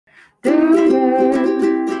Feel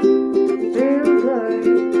good, feel good,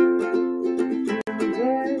 feel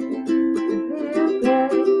good,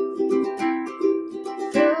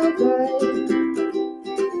 feel good,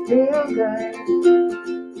 feel good,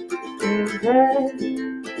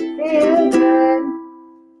 feel good.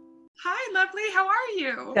 Hi, lovely. How are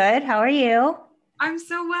you? Good, how are you? I'm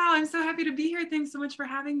so well. I'm so happy to be here. Thanks so much for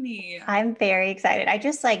having me. I'm very excited. I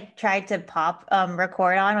just tried to pop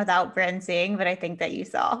record on without Brynne seeing, but I think that you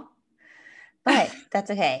saw. But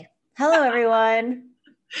that's okay. Hello, everyone.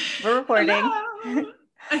 We're recording. Hello.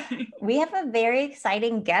 We have a very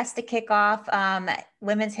exciting guest to kick off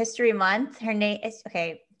Women's History Month. Her name is,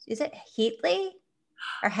 okay, is it Heatley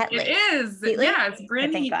or It Hetley? is. Heatley? Yeah, it's Okay,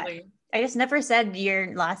 Brynne thank God. Heatley. I just never said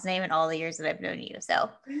your last name in all the years that I've known you.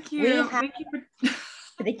 So Thank we you. have, Thank you for thank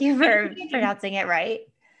you thank you for for thinking. pronouncing it right.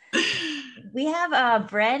 We have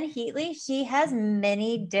Brynne Heatley. She has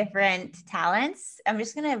many different talents. I'm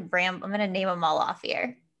just gonna I'm gonna name them all off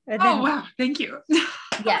here. And Oh, then wow. Thank you.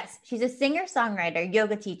 yes, she's a singer-songwriter,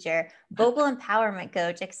 yoga teacher, vocal empowerment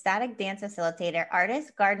coach, ecstatic dance facilitator,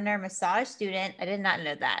 artist, gardener, massage student. I did not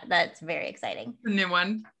know that. That's very exciting. The new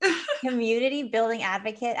one. Community building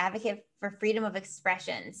advocate, advocate for freedom of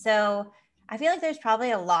expression. So I feel like there's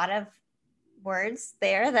probably a lot of words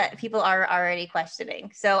there that people are already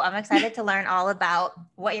questioning. So I'm excited to learn all about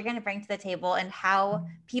what you're going to bring to the table and how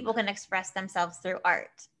people can express themselves through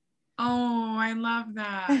art. Oh, I love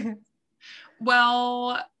that.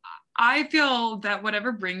 Well, I feel that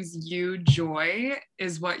whatever brings you joy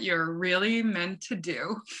is what you're really meant to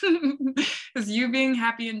do. Because you being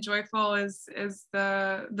happy and joyful is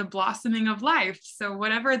the blossoming of life. So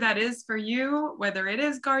whatever that is for you, whether it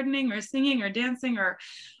is gardening or singing or dancing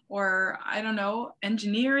or I don't know,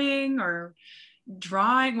 engineering or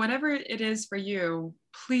drawing, whatever it is for you,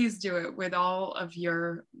 please do it with all of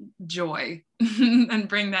your joy and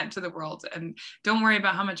bring that to the world. And don't worry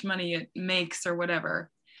about how much money it makes or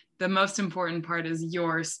whatever. The most important part is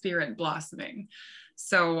your spirit blossoming.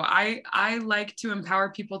 So I like to empower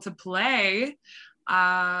people to play.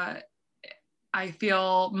 I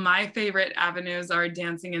feel my favorite avenues are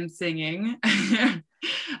dancing and singing,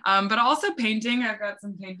 but also painting. I've got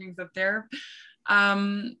some paintings up there.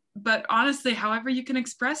 But honestly, however you can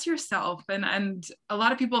express yourself, and a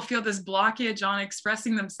lot of people feel this blockage on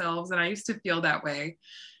expressing themselves, and I used to feel that way.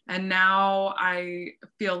 And now I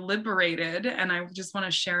feel liberated, and I just want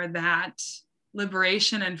to share that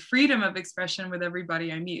liberation and freedom of expression with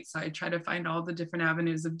everybody I meet. So I try to find all the different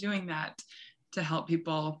avenues of doing that to help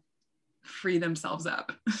people free themselves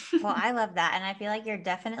up. Well, I love that. And I feel like you're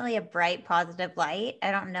definitely a bright, positive light.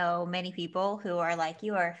 I don't know many people who are like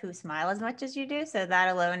you or who smile as much as you do. So that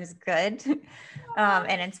alone is good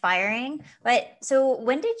and inspiring. But so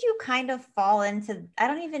when did you kind of fall into, I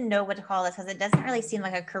don't even know what to call this because it doesn't really seem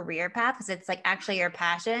like a career path because it's like actually your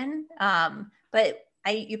passion. But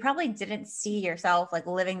you probably didn't see yourself like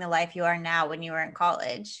living the life you are now when you were in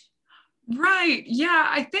college. Right. Yeah.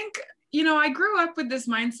 I think, I grew up with this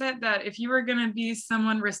mindset that if you were going to be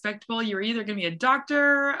someone respectable, you were either going to be a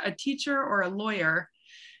doctor, a teacher, or a lawyer.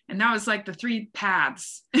 And that was like the three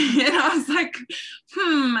paths. And I was like,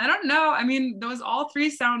 I don't know. I mean, those all three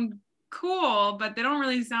sound cool, but they don't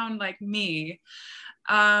really sound like me.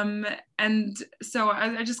 And so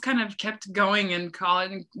I just kind of kept going in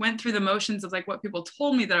college and went through the motions of like what people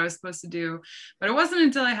told me that I was supposed to do. But it wasn't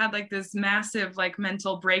until I had like this massive like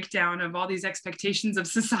mental breakdown of all these expectations of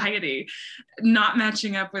society not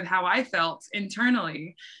matching up with how I felt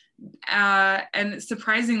internally. And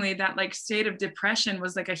surprisingly, that like state of depression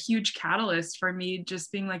was like a huge catalyst for me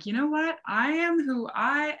just being like, you know what, I am who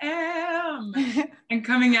I am, and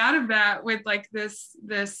coming out of that with like this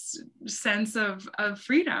sense of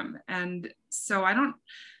freedom. And so I don't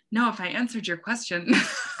know if I answered your question.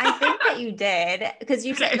 I think that you did because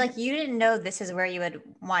you said Okay. like you didn't know this is where you would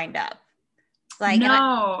wind up. Like, and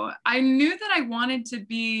No, I knew that I wanted to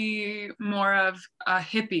be more of a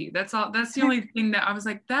hippie. That's all. That's the only thing that I was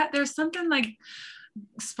like, that there's something like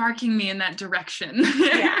sparking me in that direction.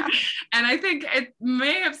 yeah. And I think it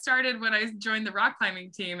may have started when I joined the rock climbing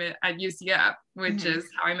team at UCF, which Mm-hmm. is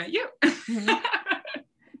how I met you. Mm-hmm.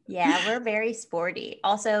 Yeah, we're very sporty.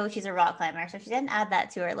 Also, she's a rock climber, so she didn't add that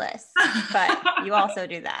to her list, but you also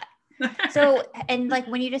do that. So, and like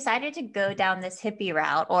when you decided to go down this hippie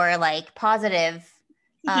route or like positive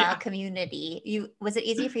Yeah. community, was it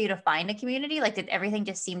easy for you to find a community? Like, did everything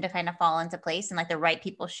just seem to kind of fall into place and like the right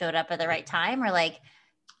people showed up at the right time? Or like,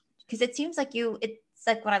 because it seems like it's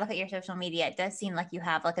like when I look at your social media, it does seem like you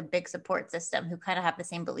have like a big support system who kind of have the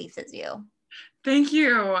same beliefs as you. Thank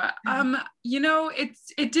you. You know,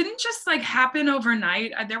 it didn't just like happen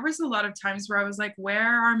overnight. There was a lot of times where I was like,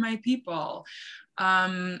 where are my people?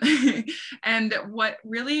 Um, and what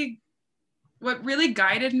really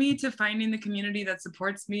guided me to finding the community that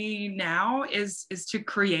supports me now is to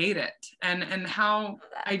create it. And how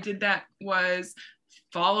I did that was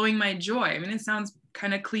following my joy. I mean, it sounds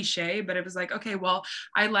kind of cliche, but it was like, okay, well,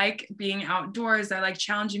 I like being outdoors. I like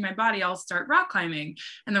challenging my body. I'll start rock climbing.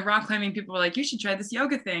 And the rock climbing people were like, you should try this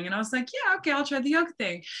yoga thing. And I was like, yeah, okay, I'll try the yoga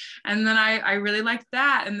thing. And then I really liked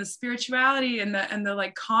that, and the spirituality and the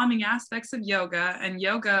like calming aspects of yoga. And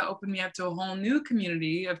yoga opened me up to a whole new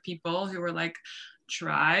community of people who were like,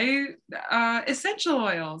 try essential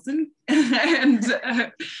oils and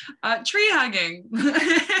tree hugging,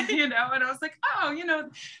 you know. And I was like, oh, you know,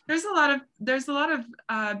 there's a lot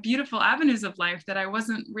of beautiful avenues of life that I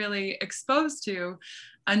wasn't really exposed to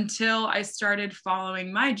until I started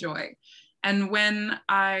following my joy. And when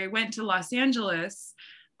I went to Los Angeles,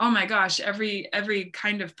 oh my gosh, every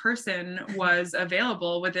kind of person was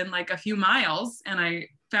available within like a few miles. And I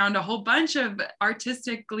found a whole bunch of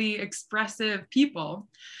artistically expressive people.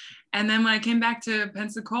 And then when I came back to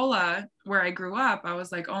Pensacola, where I grew up, I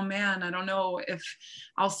was like, oh man, I don't know if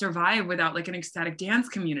I'll survive without like an ecstatic dance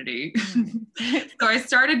community. So I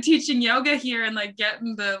started teaching yoga here and like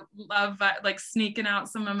getting the love, like sneaking out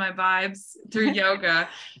some of my vibes through yoga.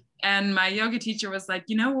 And my yoga teacher was like,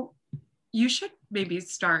 you know, you should maybe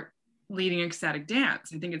start leading ecstatic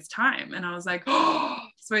dance. I think it's time. And I was like, oh.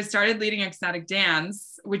 So I started leading ecstatic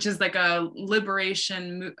dance, which is like a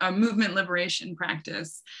movement liberation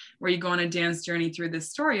practice where you go on a dance journey through this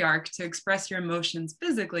story arc to express your emotions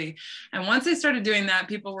physically. And once I started doing that,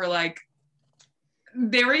 people were like,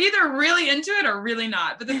 they were either really into it or really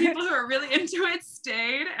not, but the people who were really into it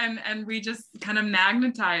stayed, and we just kind of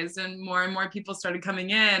magnetized, and more people started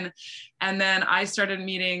coming in. And then I started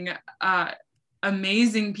meeting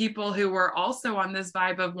amazing people who were also on this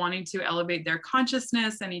vibe of wanting to elevate their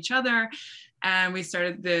consciousness and each other. And we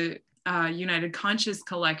started the United Conscious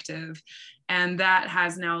Collective. And that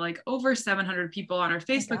has now like over 700 people on our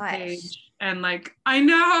Facebook page. And like, I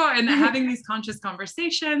know, and having these conscious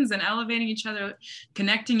conversations and elevating each other,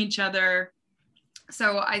 connecting each other.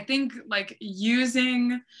 So I think like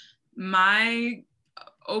using my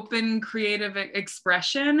open creative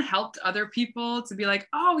expression helped other people to be like,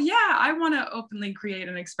 oh yeah, I want to openly create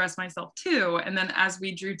and express myself too. And then as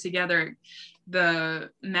we drew together,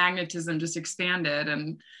 the magnetism just expanded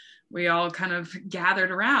and we all kind of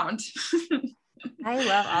gathered around. I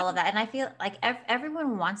love all of that. And I feel like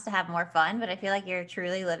everyone wants to have more fun, but I feel like you're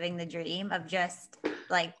truly living the dream of just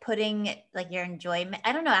like putting like your enjoyment.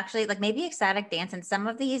 I don't know, actually, like maybe ecstatic dance and some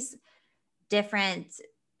of these different,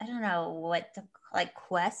 I don't know what to, like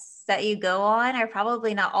quests that you go on are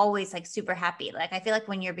probably not always like super happy. Like I feel like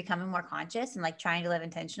when you're becoming more conscious and like trying to live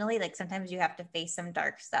intentionally, like sometimes you have to face some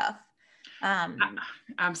dark stuff.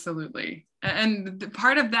 Absolutely. And the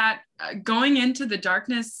part of that going into the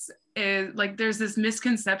darkness is like there's this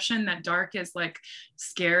misconception that dark is like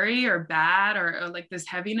scary or bad or like this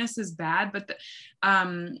heaviness is bad, but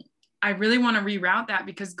I really want to reroute that,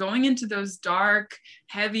 because going into those dark,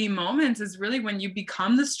 heavy moments is really when you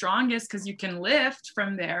become the strongest, because you can lift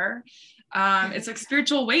from there. It's like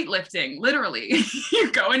spiritual weightlifting, literally.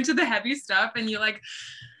 You go into the heavy stuff and you're like,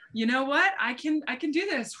 you know what, I can do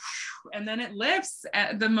this. And then it lifts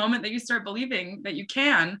at the moment that you start believing that you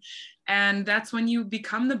can. And that's when you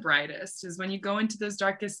become the brightest, is when you go into those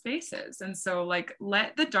darkest spaces. And so like,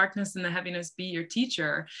 let the darkness and the heaviness be your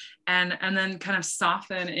teacher, and then kind of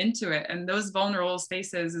soften into it. And those vulnerable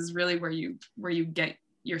spaces is really where you get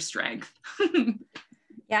your strength.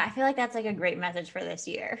 Yeah, I feel like that's like a great message for this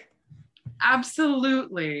year.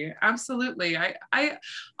 Absolutely. Absolutely. I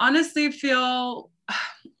honestly feel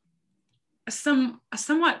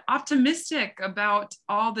somewhat optimistic about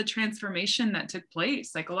all the transformation that took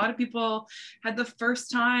place. Like a lot of people had the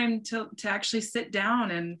first time to actually sit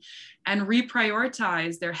down and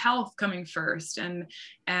reprioritize their health coming first,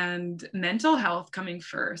 and mental health coming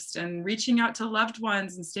first, and reaching out to loved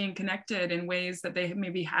ones and staying connected in ways that they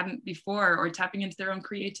maybe hadn't before, or tapping into their own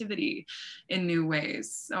creativity in new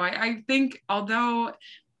ways. So I think although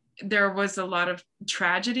there was a lot of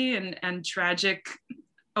tragedy and tragic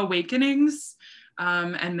awakenings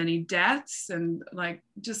and many deaths and like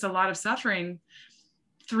just a lot of suffering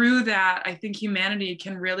through that, I think humanity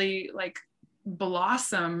can really like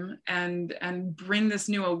blossom and bring this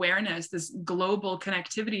new awareness, this global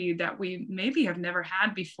connectivity that we maybe have never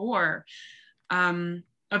had before, of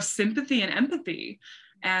sympathy and empathy,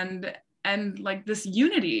 and like this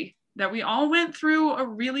unity that we all went through a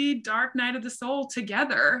really dark night of the soul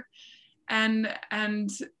together. and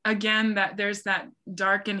again, that there's that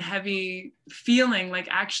dark and heavy feeling, like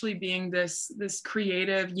actually being this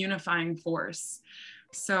creative unifying force.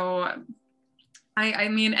 So I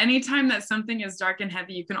mean, anytime that something is dark and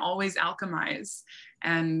heavy, you can always alchemize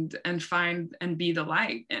and find and be the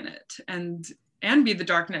light in it, and be the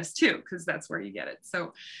darkness too, because that's where you get it.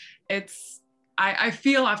 So I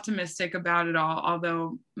feel optimistic about it all,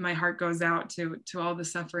 although my heart goes out to all the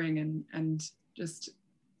suffering and just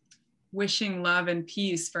wishing love and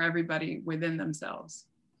peace for everybody within themselves.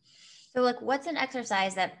 So like, what's an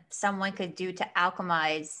exercise that someone could do to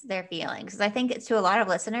alchemize their feelings? Because I think to a lot of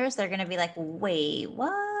listeners, they're going to be like, wait,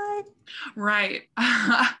 what? Right.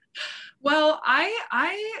 Well,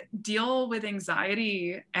 I deal with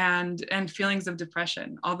anxiety and feelings of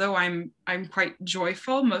depression. Although I'm quite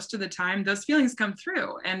joyful most of the time, those feelings come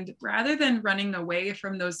through. And rather than running away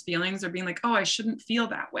from those feelings or being like, oh, I shouldn't feel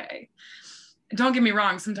that way. Don't get me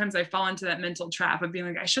wrong. Sometimes I fall into that mental trap of being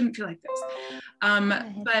like, I shouldn't feel like this.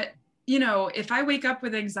 But you know, if I wake up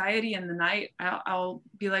with anxiety in the night, I'll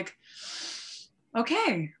be like,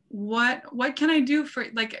 okay, what can I do for,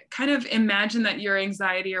 like, kind of imagine that your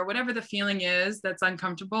anxiety or whatever the feeling is that's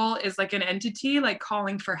uncomfortable is like an entity, like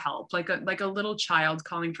calling for help, like a little child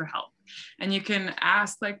calling for help. And you can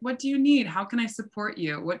ask, like, what do you need? How can I support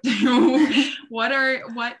you? What do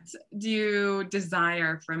you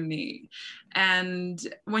desire from me? And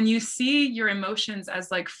when you see your emotions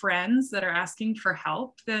as like friends that are asking for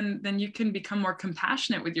help, then you can become more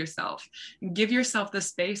compassionate with yourself and give yourself the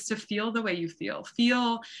space to feel the way you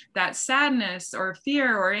feel that sadness or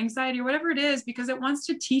fear or anxiety or whatever it is, because it wants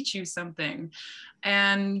to teach you something.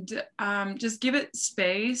 And just give it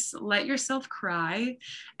space, let yourself cry.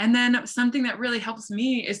 And then something that really helps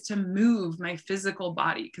me is to move my physical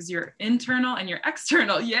body, because your internal and your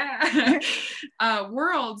external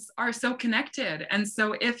worlds are so connected. And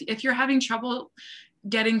so if you're having trouble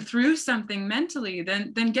getting through something mentally,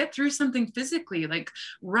 then get through something physically, like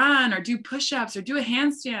run or do push-ups or do a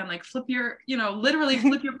handstand, like literally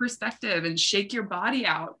flip your perspective and shake your body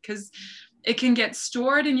out, because it can get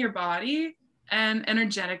stored in your body and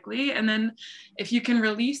energetically. And then if you can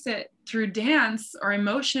release it through dance or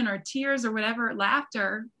emotion or tears or whatever,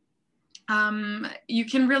 laughter, you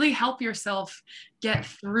can really help yourself get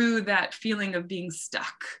through that feeling of being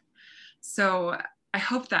stuck. So I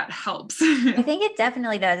hope that helps. I think it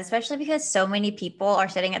definitely does, especially because so many people are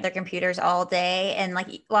sitting at their computers all day, and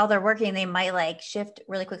like while they're working, they might like shift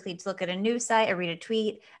really quickly to look at a news site or read a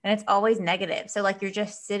tweet, and it's always negative. So like you're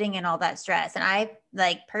just sitting in all that stress. And I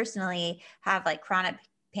like personally have like chronic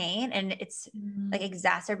pain, and it's like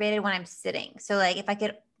exacerbated when I'm sitting. So like if I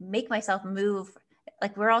could make myself move,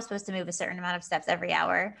 like we're all supposed to move a certain amount of steps every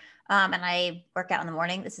hour. And I work out in the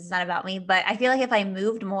morning. This is not about me, but I feel like if I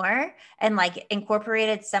moved more and like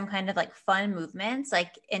incorporated some kind of like fun movements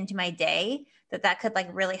like into my day, that could like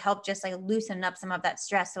really help just like loosen up some of that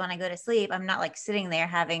stress. So when I go to sleep, I'm not like sitting there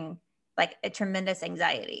having like a tremendous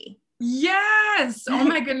anxiety. Yes. Oh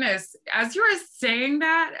my goodness. As you were saying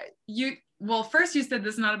that, first you said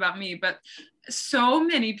this is not about me, but so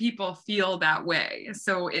many people feel that way.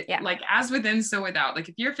 So like as within, so without, like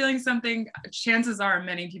if you're feeling something, chances are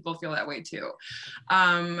many people feel that way too.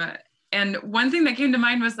 And one thing that came to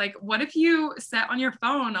mind was like, what if you set on your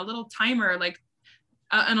phone a little timer, like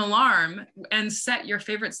an alarm, and set your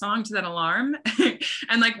favorite song to that alarm.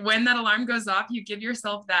 And like when that alarm goes off, you give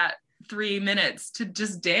yourself that 3 minutes to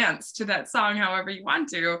just dance to that song however you want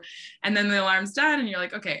to. And then the alarm's done and you're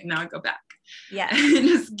like, okay, now I go back. Yeah. And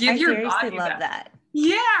just give your body love that.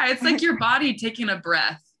 Yeah. It's like your body taking a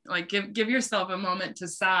breath. Like give yourself a moment to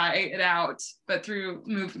sigh it out, but through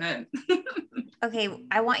movement. Okay.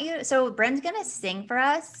 So Brynne's going to sing for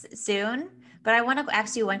us soon, but I want to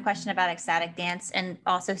ask you one question about ecstatic dance and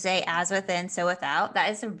also say as within, so without.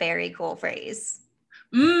 That is a very cool phrase.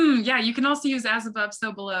 Yeah. You can also use as above,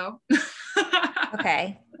 so below.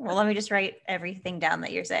 Okay. Well, let me just write everything down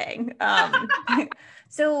that you're saying.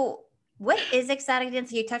 So what is ecstatic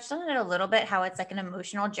dance? You touched on it a little bit, how it's like an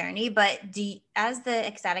emotional journey, but as the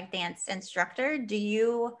ecstatic dance instructor,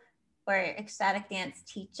 or ecstatic dance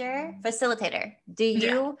teacher, facilitator, do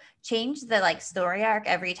you change the like story arc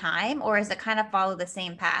every time, or is it kind of follow the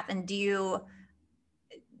same path? And do you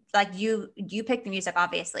pick the music,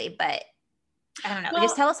 obviously, but I don't know.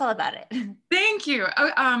 Just tell us all about it. Thank you.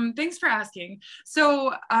 Thanks for asking.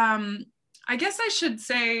 So I guess I should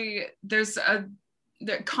say there's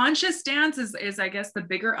the conscious dance is I guess the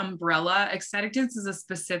bigger umbrella. Ecstatic dance is a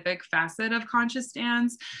specific facet of conscious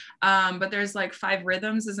dance, but there's like 5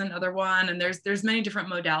 rhythms is another one, and there's many different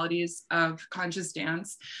modalities of conscious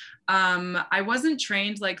dance. I wasn't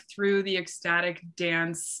trained like through the ecstatic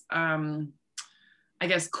dance I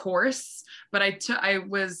guess course, but I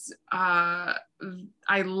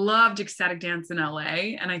loved ecstatic dance in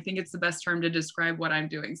LA, and I think it's the best term to describe what I'm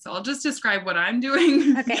doing. So I'll just describe what I'm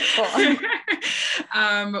doing. Okay, cool.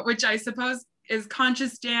 Which I suppose is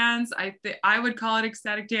conscious dance. I would call it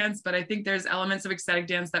ecstatic dance, but I think there's elements of ecstatic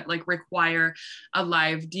dance that like require a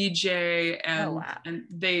live DJ, and Oh, wow. and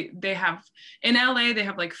they have in LA they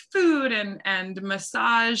have like food and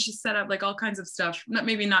massage set up, like all kinds of stuff.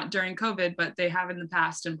 Maybe not during COVID, but they have in the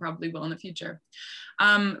past and probably will in the future.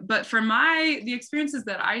 But for the experiences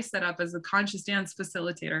that I set up as a conscious dance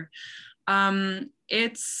facilitator, I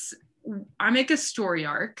make a story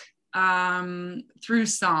arc through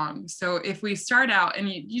song. So if we start out and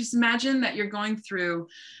you just imagine that you're going to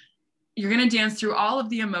dance through all of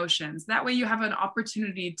the emotions. That way you have an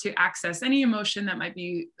opportunity to access any emotion that might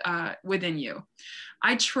be within you.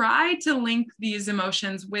 I try to link these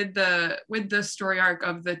emotions with the story arc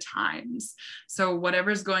of the times. So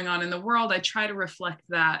whatever's going on in the world, I try to reflect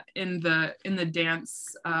that in the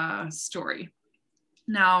dance story.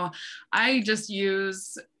 Now, I just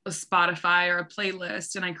use a Spotify or a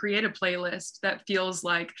playlist, and I create a playlist that feels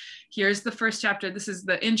like, here's the first chapter. This is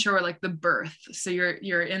the intro, or like the birth. So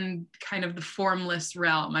you're in kind of the formless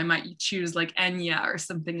realm. I might choose like Enya or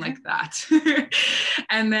something like that.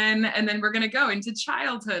 and then we're going to go into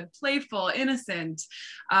childhood, playful, innocent,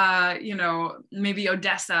 maybe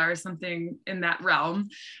Odessa or something in that realm.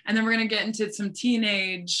 And then we're going to get into some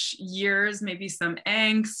teenage years, maybe some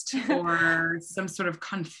angst or some sort of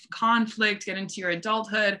conflict, get into your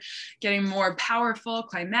adulthood, getting more powerful,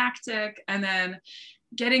 climactic, and then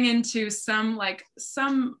getting into some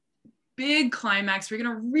big climax. We're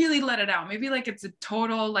going to really let it out. Maybe like it's a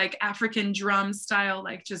total like African drum style,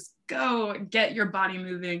 like just go get your body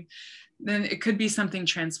moving. Then it could be something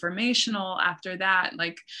transformational after that.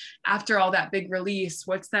 Like after all that big release,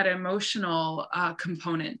 what's that emotional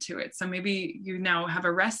component to it? So maybe you now have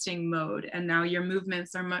a resting mode, and now your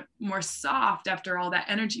movements are much more soft after all that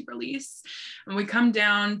energy release. And we come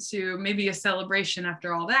down to maybe a celebration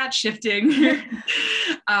after all that shifting.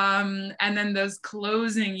 And then those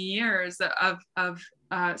closing years of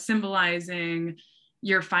symbolizing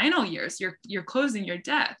your final years, you're closing your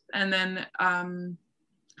death. And then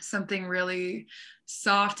something really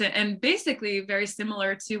soft and basically very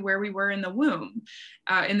similar to where we were in the womb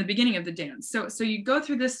in the beginning of the dance. So you go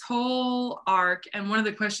through this whole arc, and one of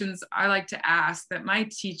the questions I like to ask that my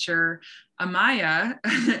teacher, Amaya,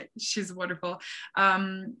 she's wonderful,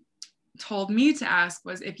 told me to ask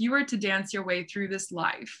was, if you were to dance your way through this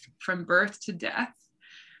life from birth to death,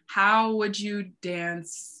 how would you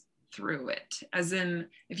dance through it? As in,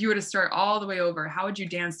 if you were to start all the way over, how would you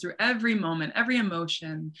dance through every moment, every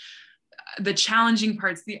emotion, the challenging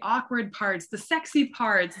parts, the awkward parts, the sexy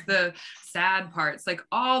parts, the sad parts, like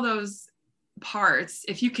all those parts?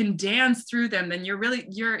 If you can dance through them, then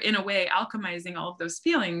you're in a way alchemizing all of those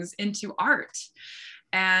feelings into art.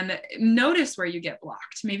 And notice where you get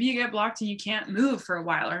blocked. Maybe you get blocked and you can't move for a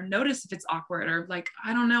while, or notice if it's awkward, or like,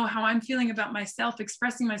 I don't know how I'm feeling about myself,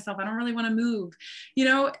 expressing myself. I don't really want to move.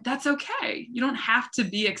 That's okay. You don't have to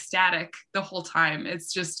be ecstatic the whole time.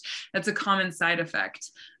 That's a common side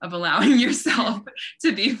effect of allowing yourself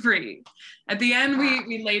to be free. At the end,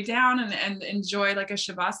 we lay down and enjoy like a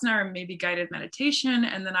shavasana or maybe guided meditation.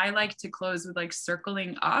 And then I like to close with like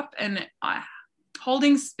circling up and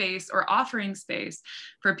holding space or offering space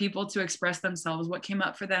for people to express themselves, what came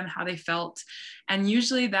up for them, how they felt. And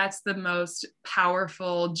usually that's the most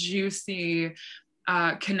powerful, juicy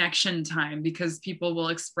connection time, because people will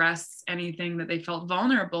express anything that they felt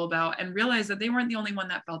vulnerable about and realize that they weren't the only one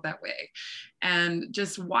that felt that way. And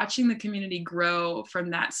just watching the community grow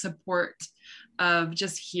from that support of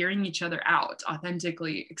just hearing each other out,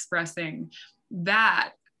 authentically expressing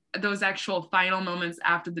that, those actual final moments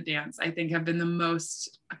after the dance, I think, have been the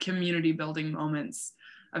most community building moments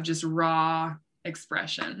of just raw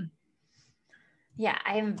expression. Yeah,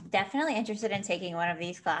 I'm definitely interested in taking one of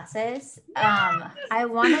these classes. I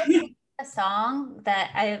want to sing a song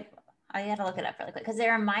that I gotta look it up really quick, because it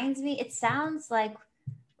reminds me, it sounds like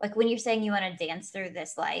when you're saying you want to dance through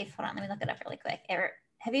this life. Hold on, let me look it up really quick.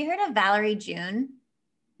 Have you heard of Valerie June?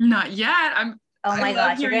 Not yet. Oh my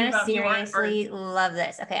gosh, you're going to seriously love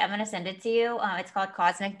this. Okay, I'm going to send it to you. It's called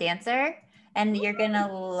Cosmic Dancer, and you're going to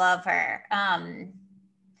love her.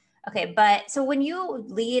 Okay, but so when you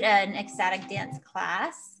lead an ecstatic dance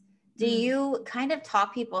class, do you kind of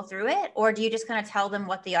talk people through it, or do you just kind of tell them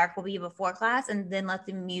what the arc will be before class and then let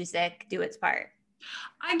the music do its part?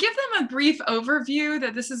 I give them a brief overview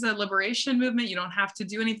that this is a liberation movement. You don't have to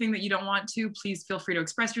do anything that you don't want to. Please feel free to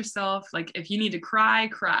express yourself. Like if you need to cry,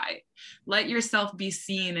 cry. Let yourself be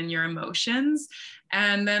seen in your emotions.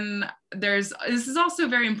 And then this is also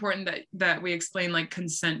very important that we explain like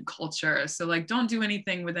consent culture. So like don't do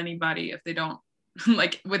anything with anybody if they don't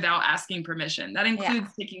like without asking permission. That includes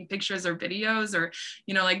taking pictures or videos, or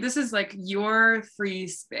like this is like your free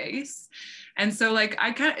space. And so like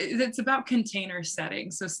it's about container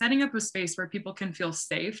setting. So setting up a space where people can feel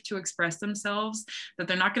safe to express themselves, that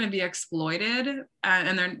they're not going to be exploited,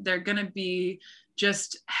 and they're going to be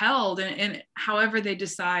just held in however they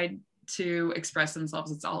decide to express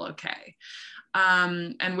themselves. It's all okay.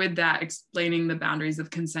 And with that, explaining the boundaries of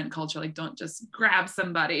consent culture, like don't just grab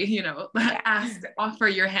somebody, offer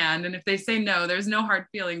your hand. And if they say no, there's no hard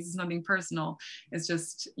feelings. It's nothing personal. It's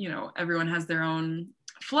just, everyone has their own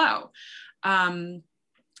flow.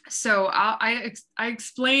 So I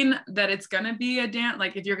explain that it's going to be a dance.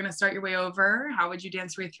 Like if you're going to start your way over, how would you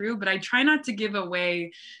dance your way through? But I try not to give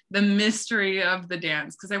away the mystery of the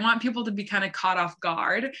dance, because I want people to be kind of caught off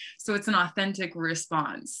guard. So it's an authentic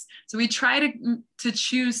response. So we try to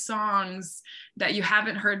choose songs that you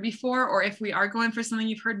haven't heard before, or if we are going for something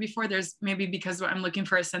you've heard before, there's maybe because I'm looking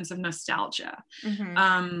for a sense of nostalgia.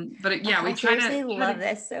 But we try to love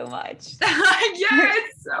this so much. Yeah,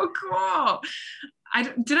 it's so cool.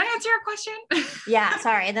 Did I answer your question? Yeah,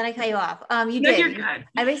 sorry. And then I cut you off. You No, did. you're good.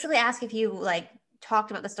 I basically asked if you like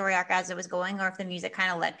talked about the story arc as it was going, or if the music kind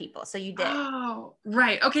of led people. So you did. Oh,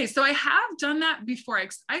 right. Okay. So I have done that before.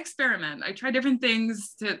 I experiment. I try different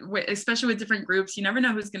things especially with different groups. You never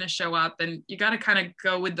know who's going to show up, and you got to kind of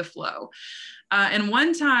go with the flow. And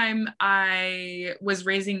one time I was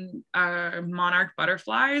raising monarch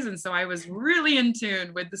butterflies. And so I was really in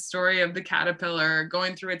tune with the story of the caterpillar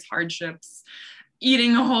going through its hardships,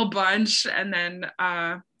 eating a whole bunch, and then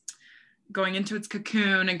going into its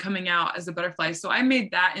cocoon and coming out as a butterfly. So I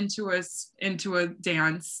made that into a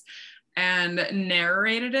dance and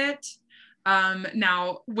narrated it.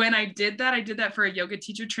 Now, when I did that for a yoga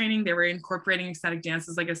teacher training. They were incorporating ecstatic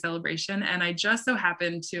dances like a celebration. And I just so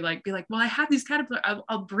happened to be like, well, I have these caterpillars.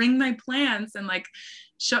 I'll bring my plants and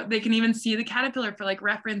they can even see the caterpillar for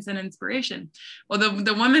reference and inspiration. Well,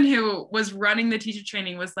 the woman who was running the teacher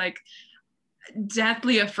training was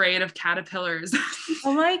deathly afraid of caterpillars.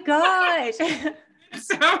 Oh my gosh.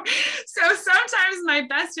 So sometimes my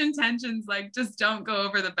best intentions just don't go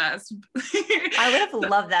over the best. I would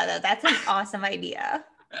have loved that though. That's an awesome idea.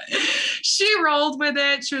 She rolled with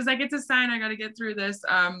it. She was like, it's a sign, I got to get through this.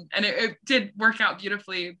 And it did work out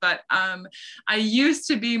beautifully. But I used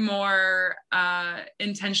to be more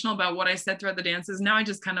intentional about what I said throughout the dances. Now I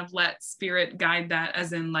just kind of let spirit guide that,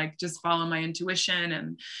 as in just follow my intuition.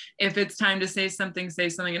 And if it's time to say something, say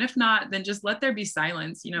something. And if not, then just let there be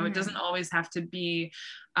silence. It doesn't always have to be,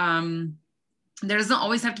 there doesn't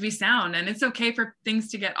always have to be sound. And it's okay for things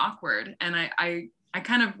to get awkward. And I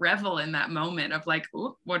kind of revel in that moment of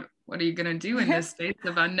ooh, what are you going to do in this space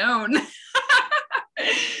of unknown?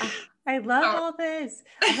 I love all this.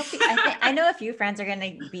 I know a few friends are going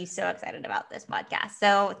to be so excited about this podcast.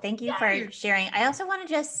 So thank you for sharing. I also want to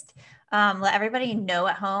just let everybody know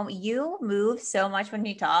at home, you move so much when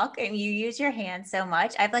you talk and you use your hands so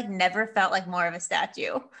much. I've never felt more of a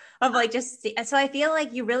statue of so I feel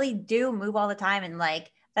like you really do move all the time. And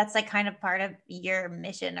that's kind of part of your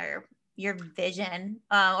mission or your vision,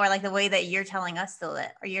 or the way that you're telling us to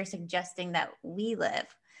live, or you're suggesting that we live.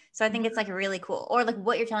 So I think it's really cool, or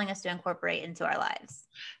what you're telling us to incorporate into our lives.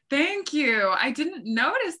 Thank you. I didn't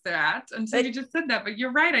notice that until you just said that, but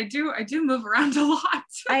you're right. I do move around a lot.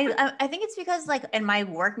 I think it's because in my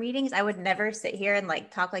work meetings, I would never sit here and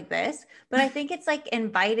talk like this, but I think it's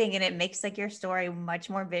inviting, and it makes your story much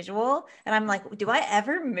more visual. And I'm do I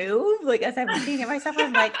ever move? As I'm looking at myself,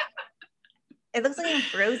 I'm it looks like I'm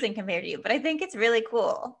frozen compared to you, but I think it's really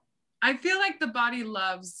cool. I feel like the body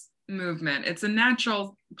loves movement. It's a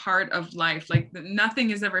natural part of life.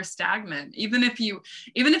 Nothing is ever stagnant. Even if you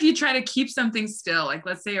try to keep something still,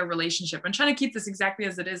 let's say a relationship, and trying to keep this exactly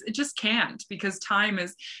as it is, it just can't, because time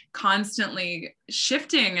is constantly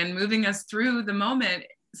shifting and moving us through the moment.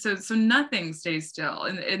 So nothing stays still.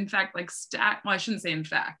 And in fact, I shouldn't say in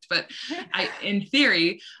fact, but in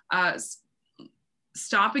theory,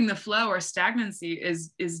 stopping the flow or stagnancy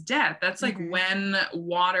is death. That's when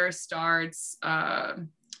water starts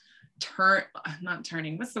not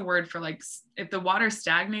turning, what's the word for like, if the water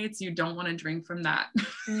stagnates, you don't want to drink from that.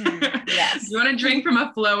 Yes. You want to drink from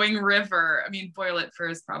a flowing river. I mean, boil it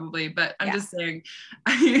first probably, but I'm just saying,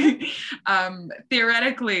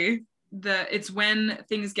 theoretically, it's when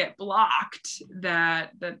things get blocked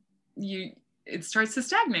that it starts to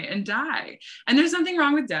stagnate and die. And there's nothing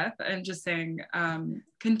wrong with death. I'm just saying,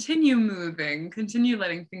 continue moving, continue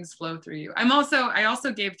letting things flow through you. I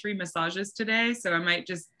also gave 3 massages today, so I might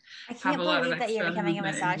just I can't believe that you're becoming a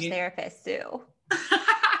massage therapist too.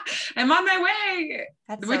 I'm on my way.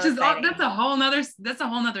 That's which so is exciting. That's a whole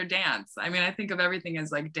nother dance. I mean, I think of everything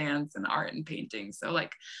as like dance and art and painting. So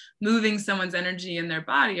like moving someone's energy in their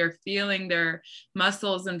body or feeling their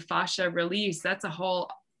muscles and fascia release, that's a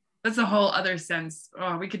whole other sense.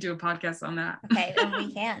 Oh, we could do a podcast on that. Okay, and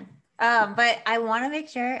we can. But I want to make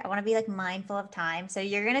sure, I want to be like mindful of time. So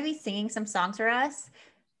you're going to be singing some songs for us,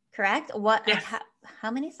 correct? Yes.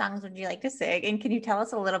 How many songs would you like to sing? And can you tell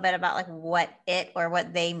us a little bit about like what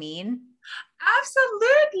they mean?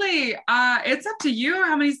 Absolutely. It's up to you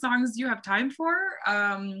how many songs you have time for.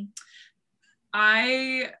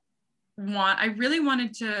 I really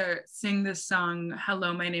wanted to sing this song,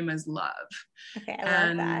 Hello, My Name is Love. Okay, I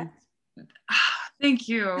love that. Thank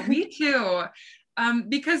you. Me too.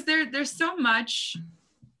 Because there's so much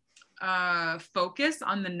focus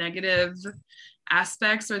on the negative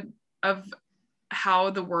aspects of how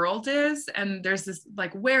the world is, and there's this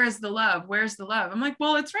like, where is the love, I'm like,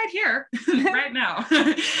 well, it's right here right now.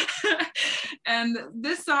 And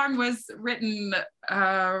this song was written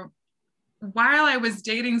while I was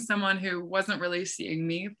dating someone who wasn't really seeing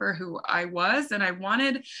me for who I was, and I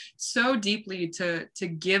wanted so deeply to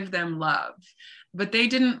give them love, but they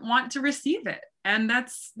didn't want to receive it. And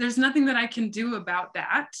there's nothing that I can do about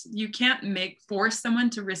that. You can't force someone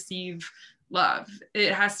to receive love.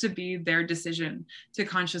 It has to be their decision to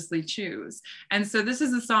consciously choose. And so this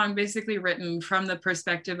is a song basically written from the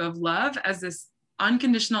perspective of love as this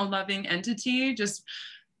unconditional loving entity just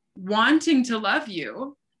wanting to love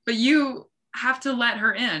you, but you have to let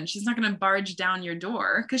her in. She's not going to barge down your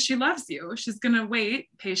door because she loves you. She's going to wait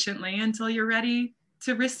patiently until you're ready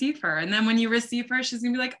to receive her. And then when you receive her, she's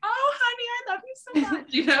going to be like, oh, honey, I love you so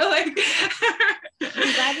much. You know, like.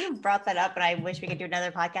 I'm glad you brought that up, and I wish we could do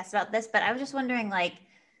another podcast about this, but I was just wondering, like,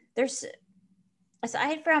 there's,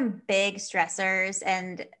 aside from big stressors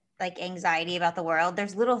and like anxiety about the world,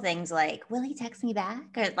 there's little things like, will he text me back?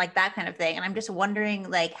 Or like that kind of thing. And I'm just wondering,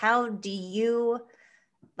 like, how do you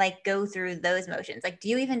like go through those motions? Like, do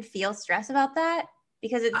you even feel stress about that?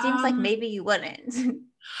 Because it seems like maybe you wouldn't.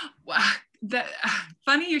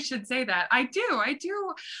 Funny you should say that. I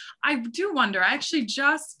do wonder. I actually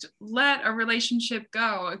just let a relationship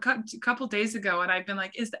go a couple days ago, and I've been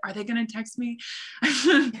like, are they going to text me?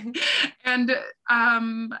 And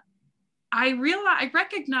I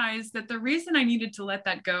recognized that the reason I needed to let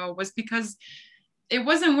that go was because it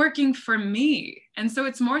wasn't working for me. And so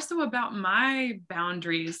it's more so about my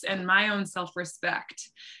boundaries and my own self-respect,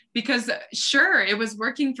 because sure, it was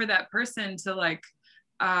working for that person to like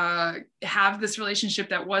have this relationship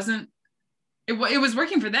that wasn't, it was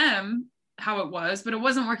working for them how it was, but it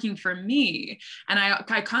wasn't working for me. And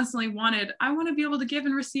I constantly I want to be able to give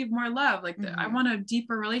and receive more love. Like I want a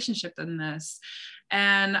deeper relationship than this.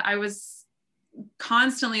 And I was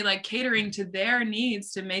constantly like catering to their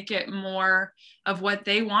needs to make it more of what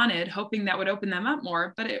they wanted, hoping that would open them up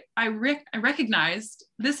more. But I recognized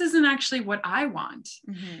this isn't actually what I want.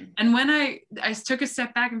 And when I took a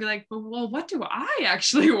step back and be like, well, what do I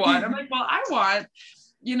actually want? I'm like, well, I want,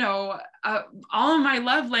 all of my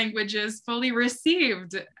love languages fully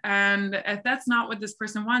received. And if that's not what this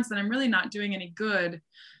person wants, then I'm really not doing any good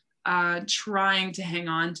trying to hang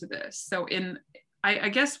on to this. So I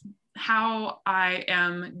guess how I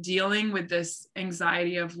am dealing with this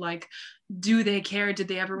anxiety of like, do they care? Did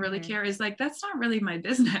they ever really care? Is like, that's not really my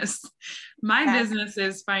business. My business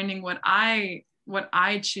is finding what I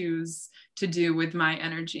choose to do with my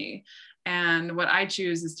energy. And what I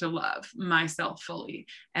choose is to love myself fully.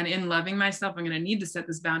 And in loving myself, I'm going to need to set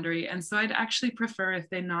this boundary. And so I'd actually prefer if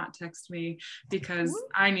they not text me, because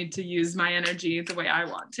I need to use my energy the way I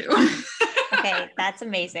want to. Okay, that's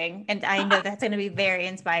amazing. And I know that's going to be very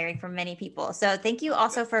inspiring for many people. So thank you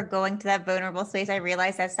also for going to that vulnerable space. I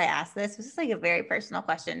realized as I asked this was like a very personal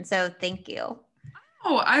question. So thank you.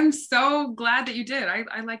 Oh, I'm so glad that you did.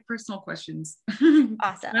 I like personal questions.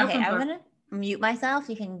 Awesome. Okay, I'm going to mute myself.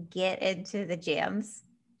 You can get into the jams.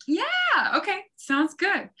 Yeah. Okay. Sounds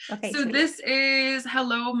good. Okay. So this is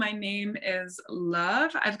Hello, My Name is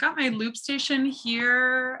Love. I've got my loop station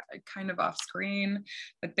here kind of off screen,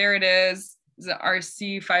 but there it is. the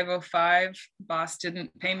RC 505. Boss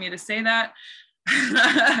didn't pay me to say that.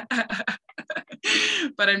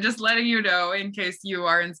 But I'm just letting you know in case you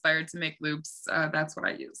are inspired to make loops. That's what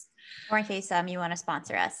I use. Or in case you want to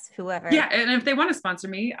sponsor us, whoever. Yeah, and if they want to sponsor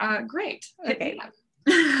me, great. Okay.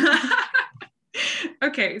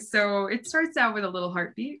 Okay, so it starts out with a little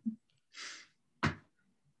heartbeat.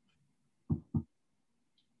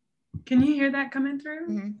 Can you hear that coming through?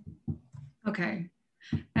 Mm-hmm. Okay.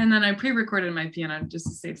 And then I pre-recorded my piano just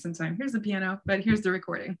to save some time. Here's the piano, but here's the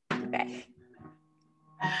recording. Okay.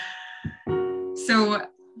 So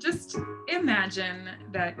just imagine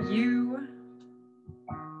that you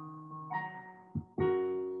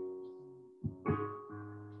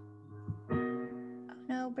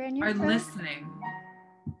Brynne, are listening,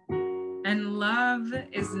 and love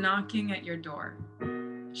is knocking at your door.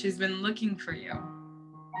 She's been looking for you,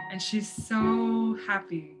 and she's so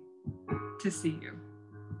happy to see you.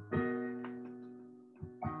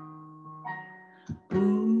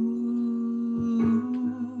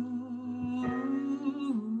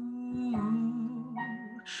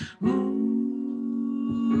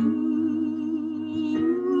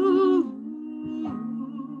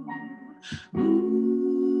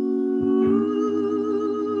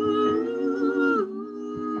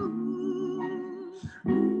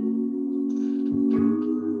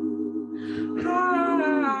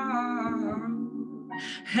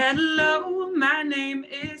 Hello, my name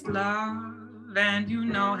is Love, and you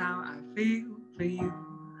know how I feel for you.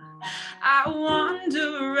 I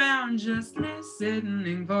wander around just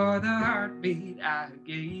listening for the heartbeat I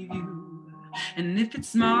gave you. And if it's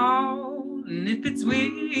small, and if it's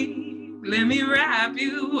weak, let me wrap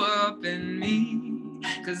you up in me.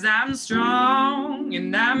 'Cause I'm strong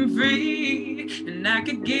and I'm free, and I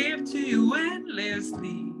could give to you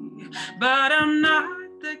endlessly. But I'm not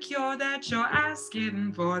the cure that you're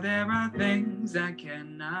asking for. There are things I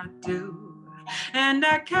cannot do, and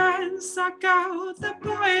I can't suck out the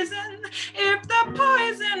poison if the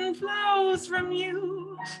poison flows from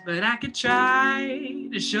you. But I could try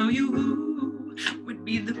to show you who would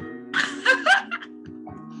be the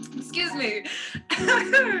excuse me.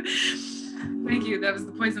 Thank you, that was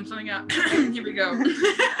the poison flowing out. Here we go.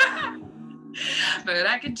 But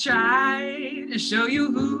I could try to show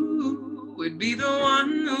you who would be the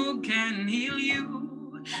one who can heal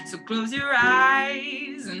you. So close your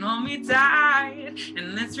eyes and hold me tight,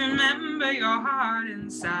 and let's remember your heart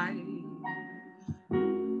inside.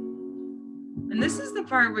 And this is the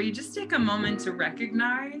part where you just take a moment to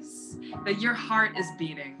recognize that your heart is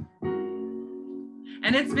beating.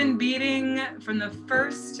 And it's been beating from the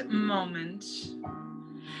first moment,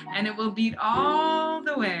 and it will beat all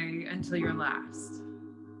the way until your last.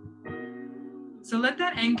 So let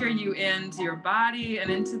that anchor you into your body and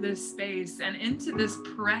into this space and into this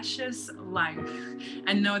precious life.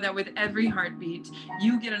 And know that with every heartbeat,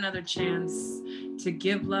 you get another chance to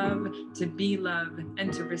give love, to be love,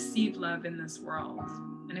 and to receive love in this world.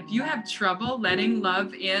 And if you have trouble letting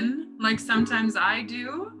love in, like sometimes I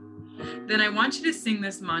do, then I want you to sing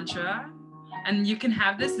this mantra. And you can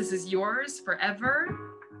have this. This is yours forever.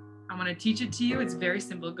 I want to teach it to you. It's very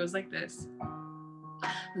simple. It goes like this.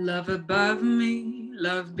 Love above me,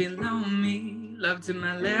 love below me, love to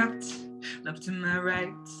my left, love to my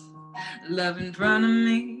right, love in front of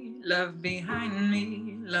me, love behind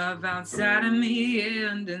me, love outside of me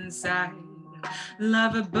and inside.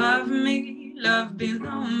 Love above me, love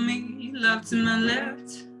below me, love to my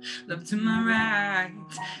left, love to my right,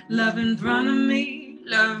 love in front of me,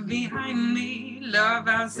 love behind me, love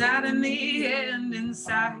outside of me and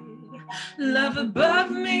inside. Love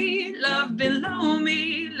above me, love below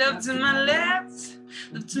me, love to my left,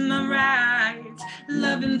 love to my right,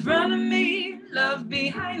 love in front of me, love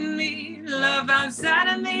behind me, love outside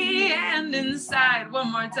of me and inside.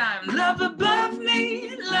 One more time. Love above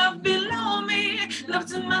me, love below me, love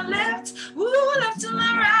to my left, ooh, love to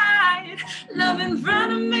my right, love in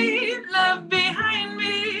front of me, love behind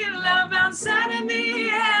me, love outside of me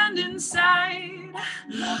and inside.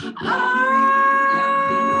 Love above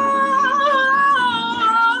me,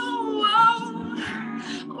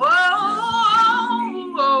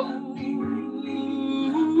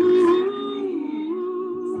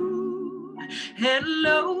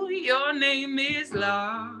 hello, your name is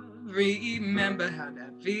love. Remember how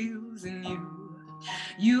that feels in you.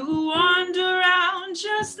 You wander around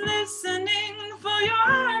just listening for your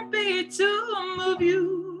heartbeat to move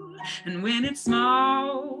you. And when it's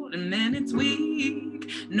small and then it's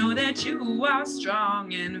weak, know that you are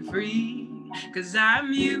strong and free. 'Cause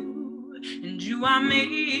I'm you and you are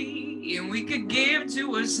me, and we could give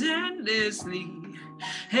to us endlessly.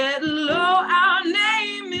 Hello, our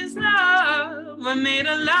name is love. We're made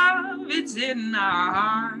of love, it's in our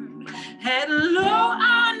heart. Hello,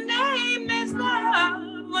 our name is love.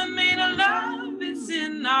 We're made of love, it's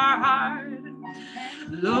in our heart.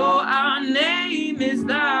 Hello, our name is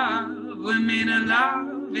love. We're made of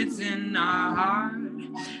love, it's in our heart.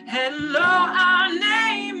 Hello, our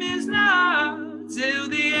name is love, till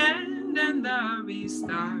the end and the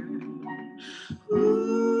restart.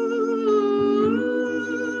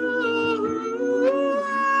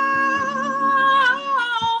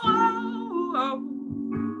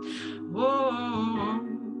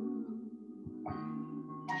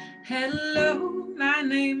 Hello, my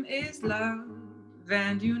name is love,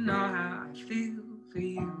 and you know how I feel for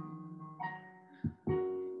you.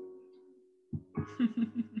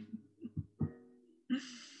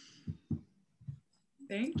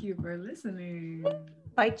 Thank you for listening.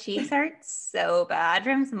 My cheeks hurt so bad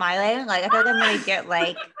from smiling. Like I feel like I'm gonna get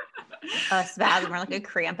like a spasm or like a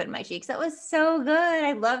cramp in my cheeks. That was so good.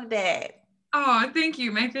 I loved it. Oh, thank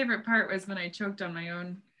you. My favorite part was when I choked on my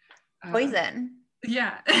own poison.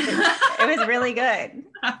 Yeah. It was really good.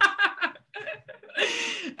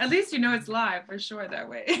 At least you know it's live for sure that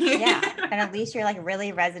way. Yeah. And at least you're like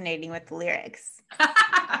really resonating with the lyrics.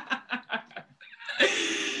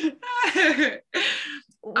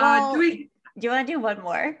 Well, do you want to do one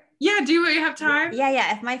more? Yeah, do we have time?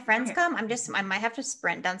 Yeah. If my friends come, I might have to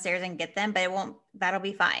sprint downstairs and get them, but that'll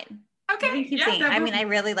be fine. Okay. Yeah, I mean, I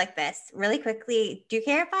really like this. Really quickly, do you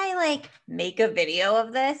care if I like make a video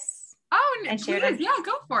of this? Oh, and share it? Yeah,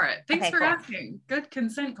 go for it. Thanks for asking. Good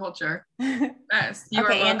consent culture. Yes. You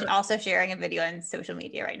are and also sharing a video on social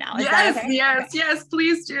media right now. Is that okay? Yes,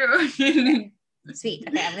 please do. Sweet.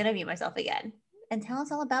 Okay, I'm gonna mute myself again and tell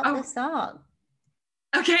us all about this song.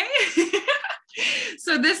 Okay.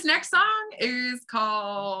 So this next song is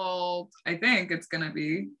called, I think it's gonna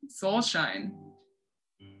be Soul Shine.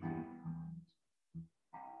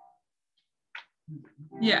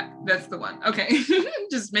 Yeah, that's the one. Okay.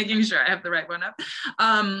 Just making sure I have the right one up.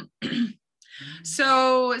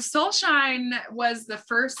 So Soul Shine was the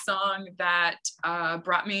first song that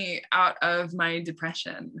brought me out of my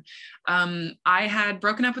depression. I had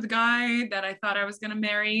broken up with a guy that I thought I was going to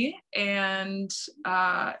marry, and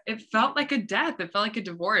it felt like a death. It felt like a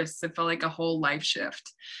divorce. It felt like a whole life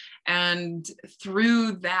shift. And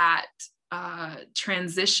through that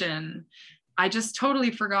transition, I just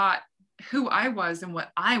totally forgot who I was and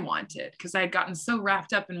what I wanted, because I had gotten so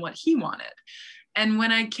wrapped up in what he wanted. And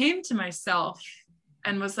when I came to myself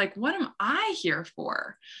and was like, what am I here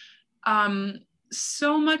for?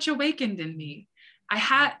 So much awakened in me. I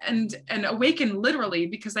had, and awakened literally,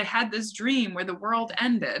 because I had this dream where the world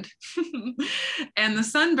ended and the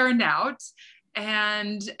sun burned out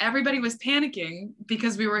and everybody was panicking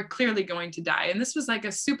because we were clearly going to die. And this was like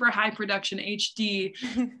a super high production HD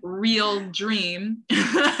real dream.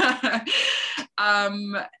 And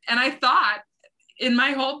I thought in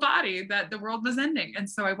my whole body that the world was ending. And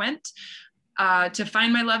so I went to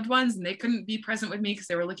find my loved ones, and they couldn't be present with me because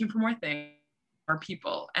they were looking for more things, more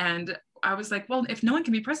people. And I was like, well, if no one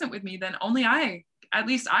can be present with me, then only at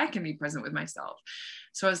least I can be present with myself.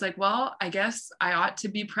 So I was like, well, I guess I ought to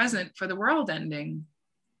be present for the world ending.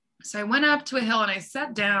 So I went up to a hill and I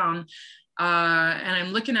sat down, and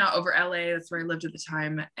I'm looking out over LA. That's where I lived at the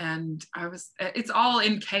time. And it's all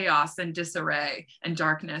in chaos and disarray and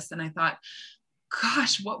darkness. And I thought,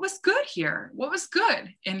 gosh, what was good here? What was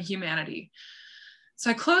good in humanity?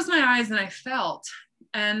 So I closed my eyes and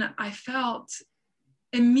I felt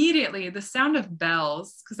immediately the sound of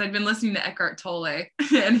bells, because I'd been listening to Eckhart Tolle,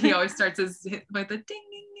 and he always starts with a ding, ding,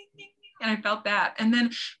 ding, ding. And I felt that. And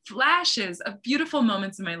then flashes of beautiful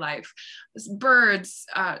moments in my life, birds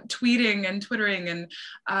tweeting and twittering,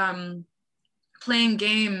 and playing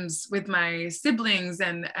games with my siblings,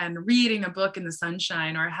 and reading a book in the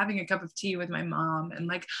sunshine, or having a cup of tea with my mom, and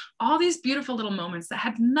like all these beautiful little moments that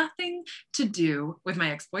had nothing to do with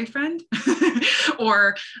my ex-boyfriend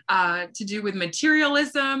or to do with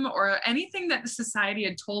materialism or anything that the society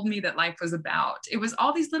had told me that life was about. It was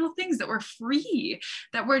all these little things that were free,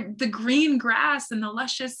 that were the green grass and the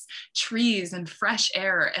luscious trees and fresh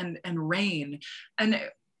air and rain. And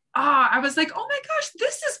I was like, oh my gosh,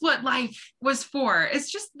 this is what life was for.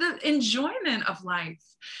 It's just the enjoyment of life.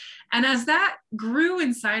 And as that grew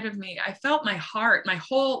inside of me, I felt my heart, my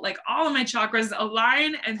whole, like all of my chakras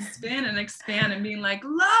align and spin and expand, and being like,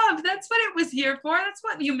 love, that's what it was here for. That's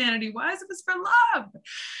what humanity was. It was for love.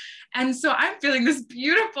 And so I'm feeling this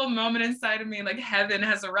beautiful moment inside of me, like heaven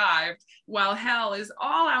has arrived, while hell is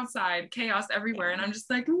all outside, chaos everywhere. And I'm just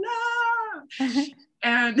like, no.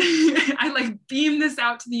 And I like beam this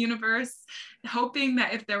out to the universe, hoping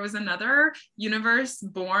that if there was another universe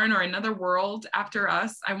born or another world after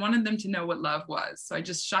us, I wanted them to know what love was. So I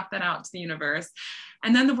just shot that out to the universe.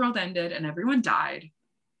 And then the world ended and everyone died.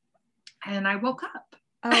 And I woke up.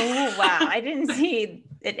 Oh, wow. I didn't see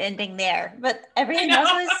it ending there, but everything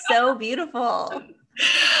else was so beautiful.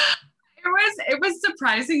 It was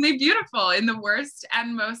surprisingly beautiful in the worst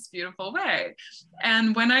and most beautiful way.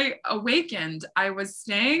 And when I awakened, I was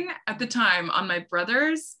staying at the time on my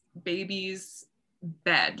brother's baby's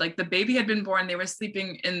bed. Like the baby had been born, they were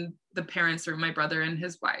sleeping in the parents' room, my brother and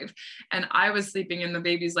his wife, and I was sleeping in the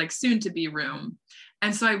baby's like soon to be room.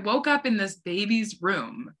 And so I woke up in this baby's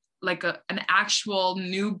room, like an actual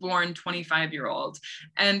newborn 25-year-old,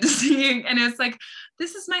 and seeing, and it's like,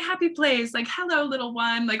 this is my happy place, like, hello little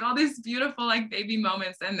one, like all these beautiful like baby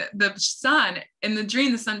moments. And the sun, in the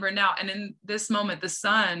dream the sun burned out, and in this moment the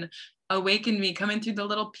sun awakened me, coming through the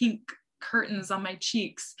little pink curtains on my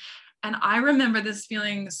cheeks. And I remember this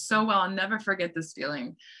feeling so well. I'll never forget this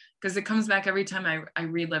feeling because it comes back every time I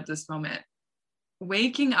relive this moment.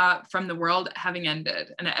 Waking up from the world having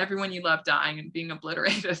ended and everyone you love dying and being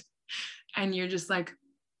obliterated. And you're just like,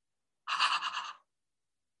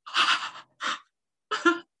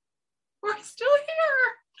 we're still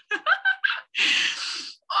here.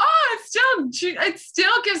 Oh, it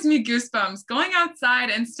still gives me goosebumps going outside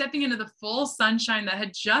and stepping into the full sunshine that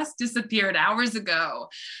had just disappeared hours ago.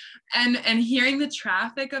 And hearing the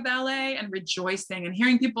traffic of LA and rejoicing, and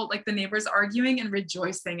hearing people like the neighbors arguing and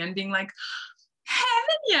rejoicing and being like,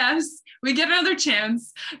 heaven, yes, we get another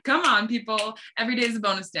chance. Come on, people. Every day is a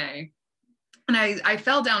bonus day. And I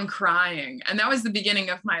fell down crying. And that was the beginning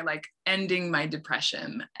of my like ending my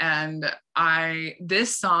depression. And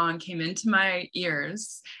this song came into my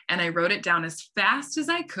ears and I wrote it down as fast as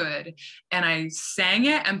I could. And I sang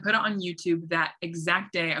it and put it on YouTube that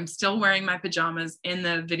exact day. I'm still wearing my pajamas in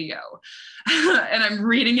the video and I'm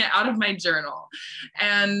reading it out of my journal.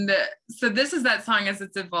 And so this is that song as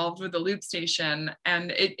it's evolved with the loop station.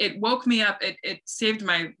 And it woke me up. It saved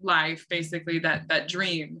my life, basically, that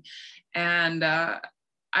dream. And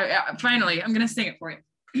finally, I'm going to sing it for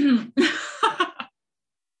you.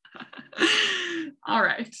 All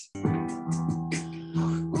right.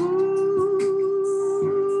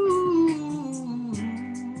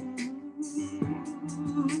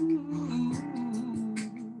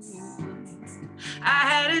 I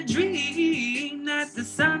had a dream that the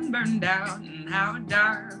sun burned out and how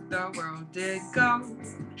dark the world did go.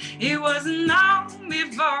 It wasn't long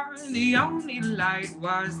before the only light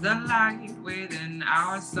was the light within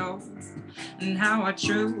our soul, and how our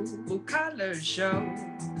true colors show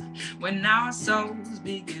when our souls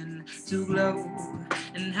begin to glow,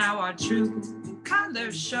 and how our true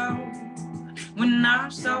colors show when our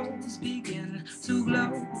souls begin to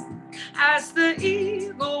glow. As the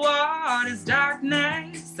eagle, what is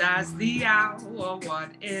darkness? As the owl,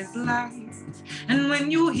 what is light? And when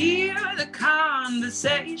you hear the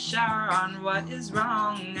conversation on what is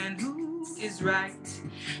wrong and who is right,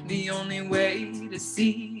 the only way to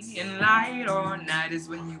see in light or night is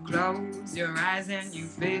when you close your eyes and you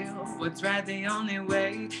feel what's right. The only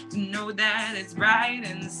way to know that it's right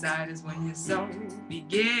inside is when your soul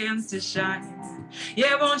begins to shine.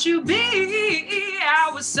 Yeah, won't you be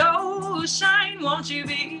our soul shine? Won't you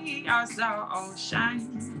be our soul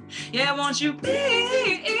shine? Yeah, won't you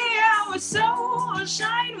be our soul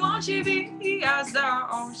shine? Won't you be our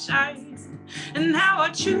soul shine? And how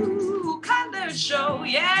our true colors show,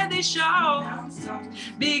 yeah, they show.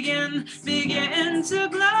 Begin to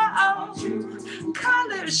glow.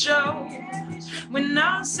 Colors show when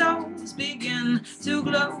our souls begin to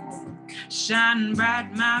glow. Shine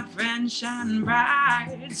bright, my friend, shine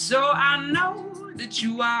bright, so I know that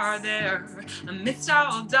you are there. Amidst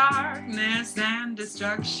all darkness and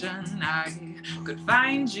destruction, I could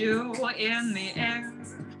find you in the air.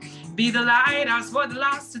 Be the lighthouse for the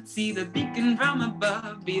lost at sea, the beacon from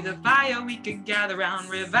above. Be the fire we could gather round,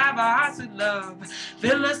 revive our hearts with love.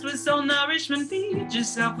 Fill us with soul nourishment, feed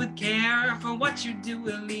yourself with care. For what you do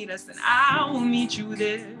will lead us, and I will meet you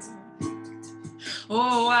there.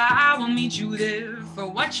 Oh, I will meet you there. For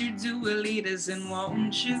what you do will lead us, and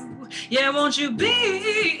won't you? Yeah, won't you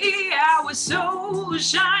be our soul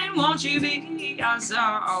shine? Won't you be our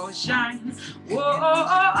soul shine? Whoa,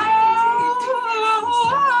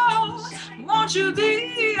 won't you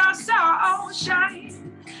be our soul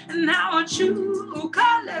shine? And how our true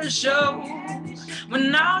colors show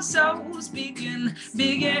When our souls begin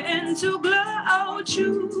to glow,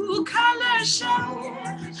 true colors show.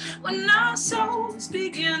 When our souls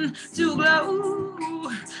begin to glow,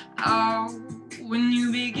 oh, when you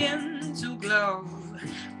begin to glow,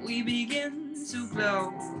 we begin to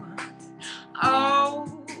glow. Oh,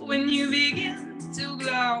 when you begin to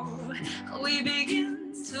glow, we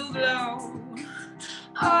begin to glow.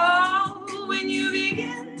 Oh, when you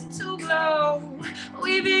begin to glow,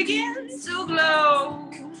 we begin to glow.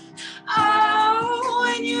 Oh,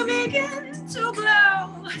 when you begin to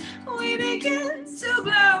glow, we begin to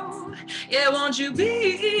glow. Yeah, won't you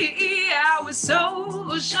be our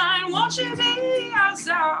soul shine? Won't you be our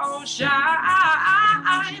soul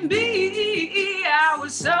shine? Be our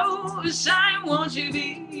soul shine. Won't you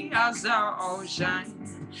be our soul shine?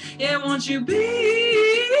 Yeah, won't you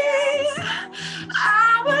be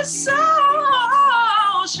our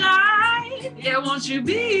soul shine? Yeah, won't you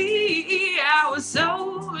be our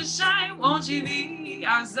soul shine? Won't you be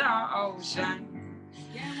our soul shine?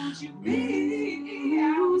 Yeah, won't you be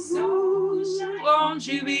our soul shine? Won't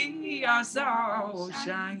you be our soul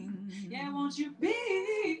shine? Yeah, won't you be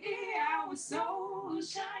our soul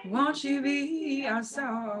shine? Won't you be our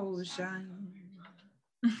soul shine?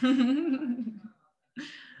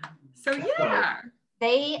 So yeah.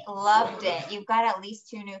 They loved it. You've got at least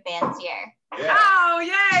 2 new fans here. Yeah. Oh,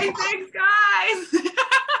 yay. Thanks, guys.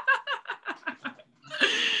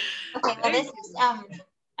 Okay, well, this is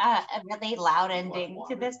a really loud ending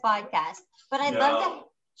to this podcast, but I'd love to.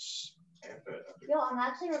 Shh. Yo, I'm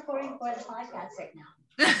actually recording for the podcast right now.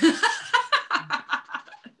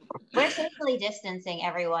 We're safely distancing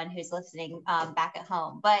everyone who's listening back at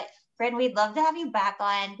home, but Brynne, we'd love to have you back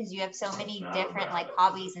on because you have so many different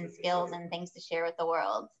hobbies and skills and things to share with the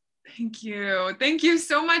world. Thank you. Thank you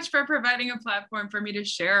so much for providing a platform for me to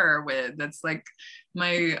share with. That's like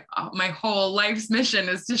my whole life's mission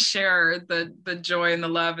is to share the joy and the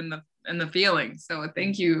love and the feeling. So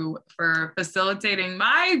thank you for facilitating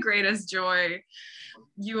my greatest joy.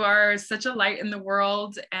 You are such a light in the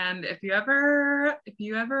world. And if you ever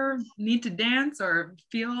need to dance or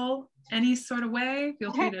feel any sort of way,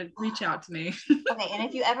 feel free to reach out to me. Okay, and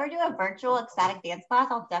if you ever do a virtual ecstatic dance class,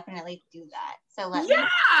 I'll definitely do that. So okay,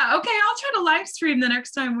 I'll try to live stream the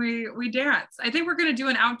next time we dance. I think we're gonna do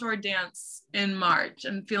an outdoor dance in March.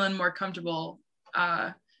 I'm feeling more comfortable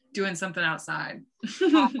doing something outside.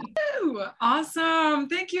 Awesome.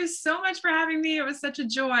 Thank you so much for having me. It was such a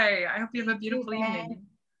joy. I hope you have a beautiful evening.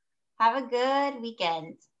 Have a good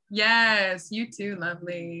weekend. Yes, you too,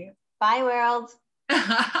 lovely. Bye, world.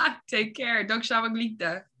 Take care. Dog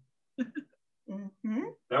Shavaglita.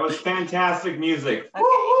 That was fantastic music. Okay,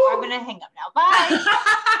 we're gonna hang up now. Bye.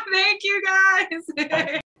 Thank you, guys.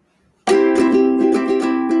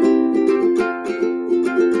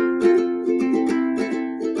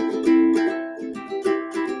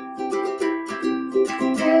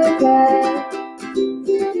 Feel good.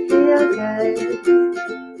 Feel good.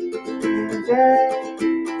 Feel good.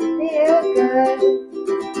 Feel good.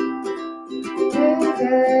 Feel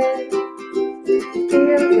good.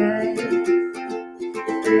 Feel good.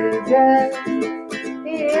 Feel good.